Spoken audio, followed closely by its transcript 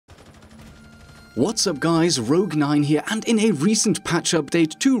What's up guys, Rogue9 here, and in a recent patch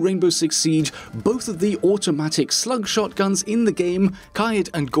update to Rainbow Six Siege, both of the automatic Slug shotguns in the game, Kaid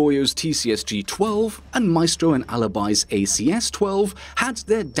and Goyo's TCSG-12 and Maestro and Alibi's ACS12, had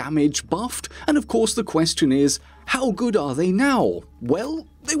their damage buffed, and of course the question is, how good are they now? Well,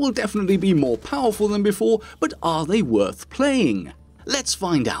 they will definitely be more powerful than before, but are they worth playing? Let's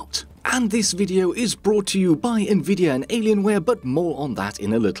find out. And this video is brought to you by Nvidia and Alienware, but more on that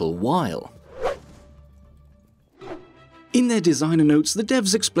in a little while. In their designer notes, the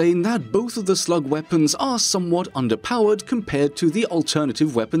devs explain that both of the Slug weapons are somewhat underpowered compared to the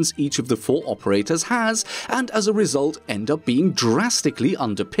alternative weapons each of the four operators has, and as a result end up being drastically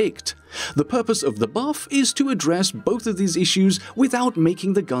underpicked. The purpose of the buff is to address both of these issues without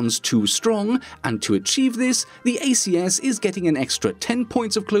making the guns too strong, and to achieve this, the ACS is getting an extra 10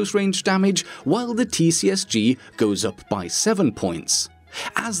 points of close range damage, while the TCSG goes up by 7 points.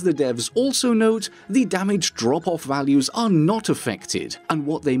 As the devs also note, the damage drop-off values are not affected, and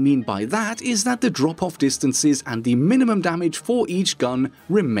what they mean by that is that the drop-off distances and the minimum damage for each gun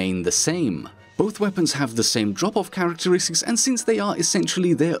remain the same. Both weapons have the same drop-off characteristics, and since they are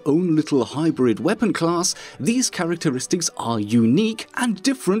essentially their own little hybrid weapon class, these characteristics are unique and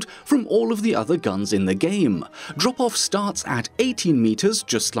different from all of the other guns in the game. Drop-off starts at 18 meters,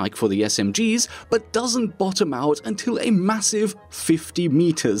 just like for the SMGs, but doesn't bottom out until a massive 50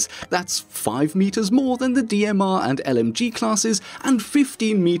 meters. That's 5 meters more than the DMR and LMG classes, and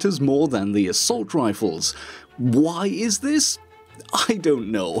 15 meters more than the assault rifles. Why is this? I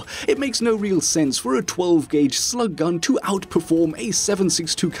don't know. It makes no real sense for a 12-gauge slug gun to outperform a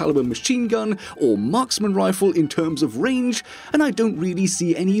 7.62 caliber machine gun or marksman rifle in terms of range, and I don't really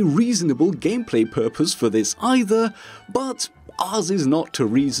see any reasonable gameplay purpose for this either, but ours is not to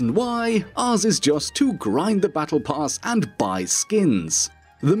reason why, ours is just to grind the battle pass and buy skins.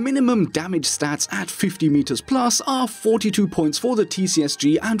 The minimum damage stats at 50 meters plus are 42 points for the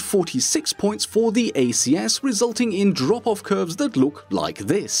TCSG and 46 points for the ACS, resulting in drop-off curves that look like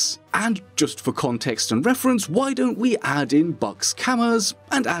this. And just for context and reference, why don't we add in Buck's cameras?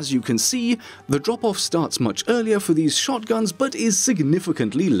 And as you can see, the drop-off starts much earlier for these shotguns but is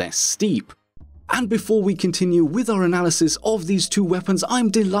significantly less steep. And before we continue with our analysis of these two weapons, I'm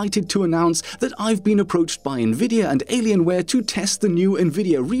delighted to announce that I've been approached by Nvidia and Alienware to test the new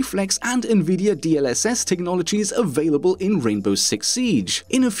Nvidia Reflex and Nvidia DLSS technologies available in Rainbow Six Siege.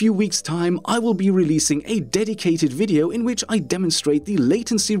 In a few weeks' time, I will be releasing a dedicated video in which I demonstrate the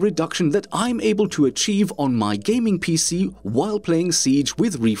latency reduction that I'm able to achieve on my gaming PC while playing Siege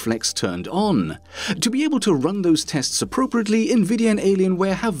with Reflex turned on. To be able to run those tests appropriately, Nvidia and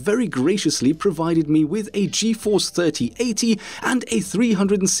Alienware have very graciously provided me with a GeForce 3080 and a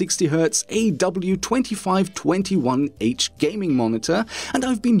 360Hz AW2521H gaming monitor, and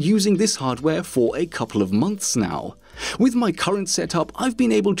I've been using this hardware for a couple of months now. With my current setup, I've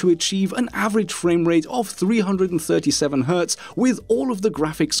been able to achieve an average frame rate of 337Hz with all of the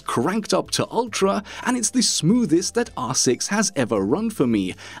graphics cranked up to ultra, and it's the smoothest that R6 has ever run for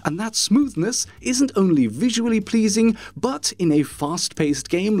me. And that smoothness isn't only visually pleasing, but in a fast-paced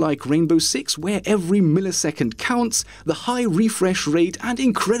game like Rainbow Six where every millisecond counts, the high refresh rate and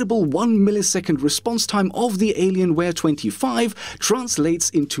incredible 1 millisecond response time of the Alienware 25 translates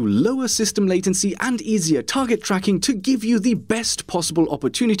into lower system latency and easier target tracking to give you the best possible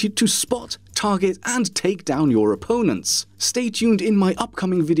opportunity to spot, target, and take down your opponents. Stay tuned in my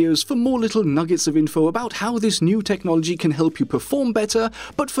upcoming videos for more little nuggets of info about how this new technology can help you perform better,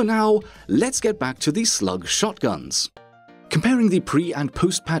 but for now, let's get back to the Slug shotguns. Comparing the pre- and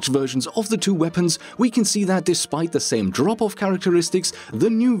post-patch versions of the two weapons, we can see that despite the same drop-off characteristics, the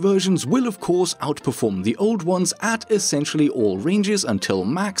new versions will of course outperform the old ones at essentially all ranges until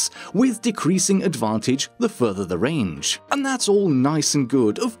max, with decreasing advantage the further the range. And that's all nice and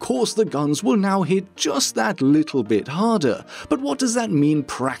good. Of course the guns will now hit just that little bit harder, but what does that mean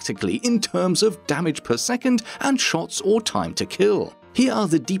practically in terms of damage per second and shots or time to kill? Here are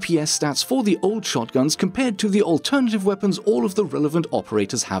the DPS stats for the old shotguns compared to the alternative weapons all of the relevant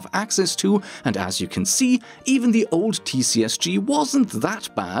operators have access to, and as you can see, even the old TCSG wasn't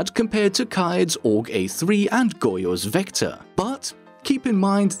that bad compared to Kaid's AUG A3 and Goyo's Vector. But keep in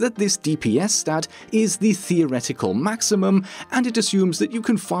mind that this DPS stat is the theoretical maximum, and it assumes that you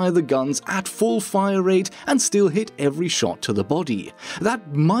can fire the guns at full fire rate and still hit every shot to the body.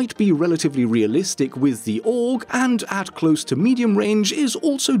 That might be relatively realistic with the AUG, and at close to medium range is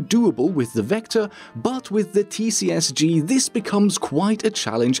also doable with the Vector, but with the TCSG this becomes quite a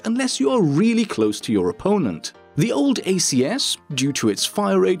challenge unless you are really close to your opponent. The old ACS, due to its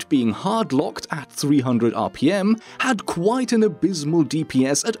fire rate being hard-locked at 300 RPM, had quite an abysmal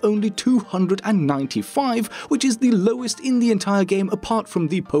DPS at only 295, which is the lowest in the entire game apart from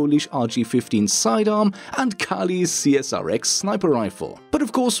the Polish RG-15 sidearm and Kali's CSRX sniper rifle. But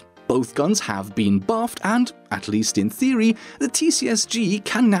of course, both guns have been buffed and, at least in theory, the TCSG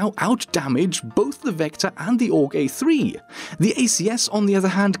can now out-damage both the Vector and the AUG A3. The ACS, on the other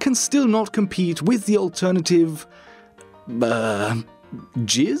hand, can still not compete with the alternative...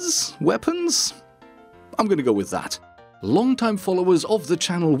 jizz weapons? I'm gonna go with that. Longtime followers of the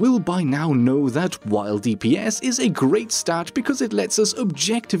channel will by now know that while DPS is a great stat because it lets us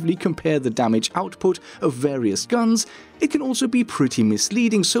objectively compare the damage output of various guns, it can also be pretty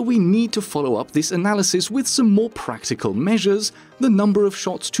misleading, so we need to follow up this analysis with some more practical measures: the number of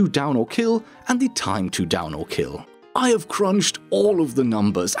shots to down or kill, and the time to down or kill. I have crunched all of the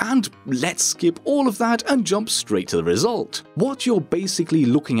numbers, and let's skip all of that and jump straight to the result. What you're basically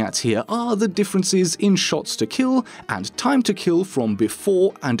looking at here are the differences in shots to kill and time to kill from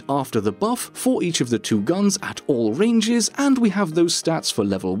before and after the buff for each of the two guns at all ranges, and we have those stats for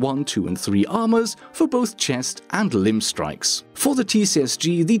level 1, 2 and 3 armors for both chest and limb strikes. For the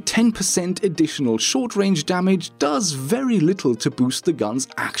TCSG, the 10% additional short-range damage does very little to boost the gun's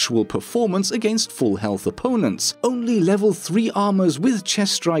actual performance against full health opponents. Only level 3 armors with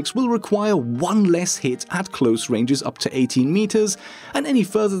chest strikes will require one less hit at close ranges up to 18 meters, and any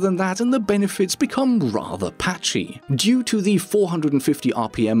further than that and the benefits become rather patchy. Due to the 450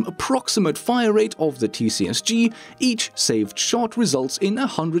 RPM approximate fire rate of the TCSG, each saved shot results in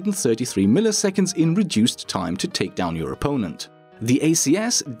 133 milliseconds in reduced time to take down your opponent. The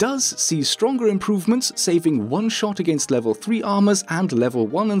ACS does see stronger improvements, saving one shot against level 3 armors and level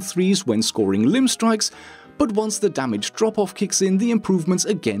 1 and 3s when scoring limb strikes, but once the damage drop-off kicks in, the improvements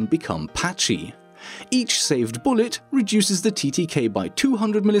again become patchy. Each saved bullet reduces the TTK by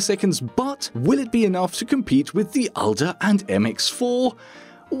 200 milliseconds, but will it be enough to compete with the Alder and MX4?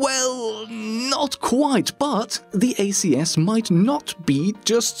 Well, not quite, but the ACS might not be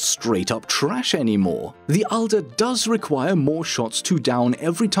just straight up trash anymore. The Alder does require more shots to down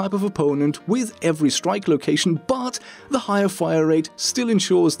every type of opponent with every strike location, but the higher fire rate still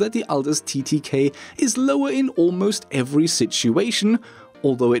ensures that the Alder's TTK is lower in almost every situation,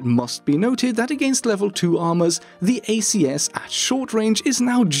 although it must be noted that against level 2 armors, the ACS at short range is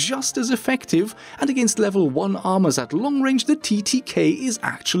now just as effective, and against level 1 armors at long range, the TTK is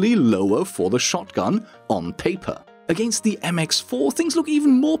actually lower for the shotgun on paper. Against the MX4, things look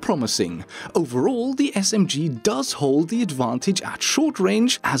even more promising. Overall, the SMG does hold the advantage at short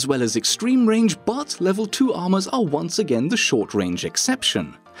range as well as extreme range, but level 2 armors are once again the short range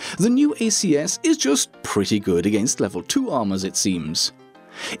exception. The new ACS is just pretty good against level 2 armors, it seems.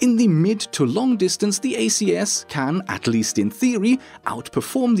 In the mid to long distance, the ACS can, at least in theory,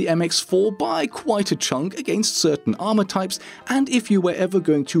 outperform the MX4 by quite a chunk against certain armor types, and if you were ever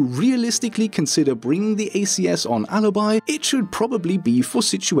going to realistically consider bringing the ACS on Alibi, it should probably be for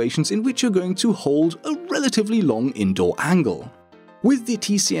situations in which you're going to hold a relatively long indoor angle. With the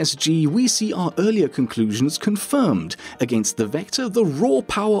TCSG, we see our earlier conclusions confirmed. Against the Vector, the raw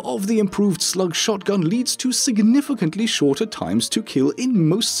power of the improved Slug shotgun leads to significantly shorter times to kill in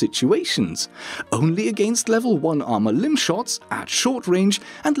most situations. Only against level 1 armor limb shots at short range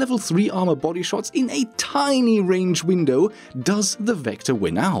and level 3 armor body shots in a tiny range window does the Vector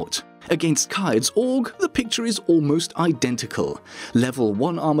win out. Against Kaid's AUG, the picture is almost identical. Level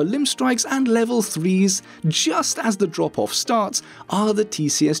 1 armor limb strikes and level 3s, just as the drop-off starts, are the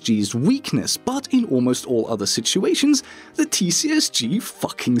TCSG's weakness, but in almost all other situations, the TCSG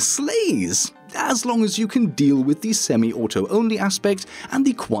fucking slays, as long as you can deal with the semi-auto only aspect and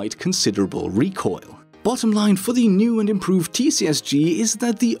the quite considerable recoil. Bottom line for the new and improved TCSG is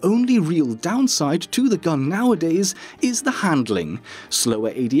that the only real downside to the gun nowadays is the handling.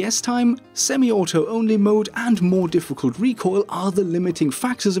 Slower ADS time, semi-auto only mode, and more difficult recoil are the limiting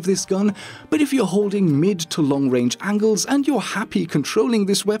factors of this gun, but if you're holding mid to long range angles and you're happy controlling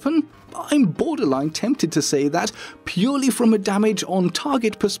this weapon, I'm borderline tempted to say that, purely from a damage on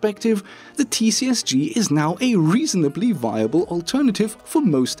target perspective, the TCSG is now a reasonably viable alternative for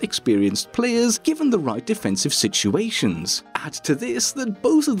most experienced players given the right defensive situations. Add to this that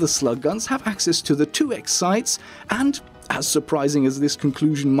both of the Slug guns have access to the 2x sights, and as surprising as this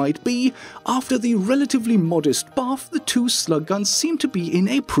conclusion might be, after the relatively modest buff, the two Slug guns seem to be in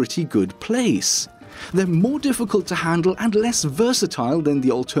a pretty good place. They're more difficult to handle and less versatile than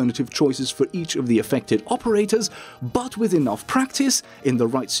the alternative choices for each of the affected operators, but with enough practice, in the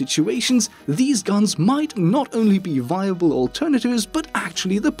right situations, these guns might not only be viable alternatives, but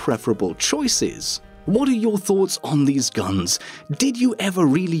actually the preferable choices. What are your thoughts on these guns? Did you ever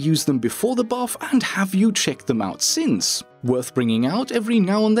really use them before the buff, and have you checked them out since? Worth bringing out every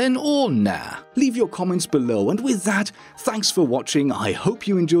now and then, or nah? Leave your comments below, and with that, thanks for watching. I hope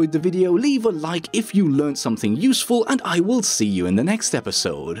you enjoyed the video. Leave a like if you learned something useful, and I will see you in the next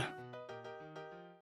episode.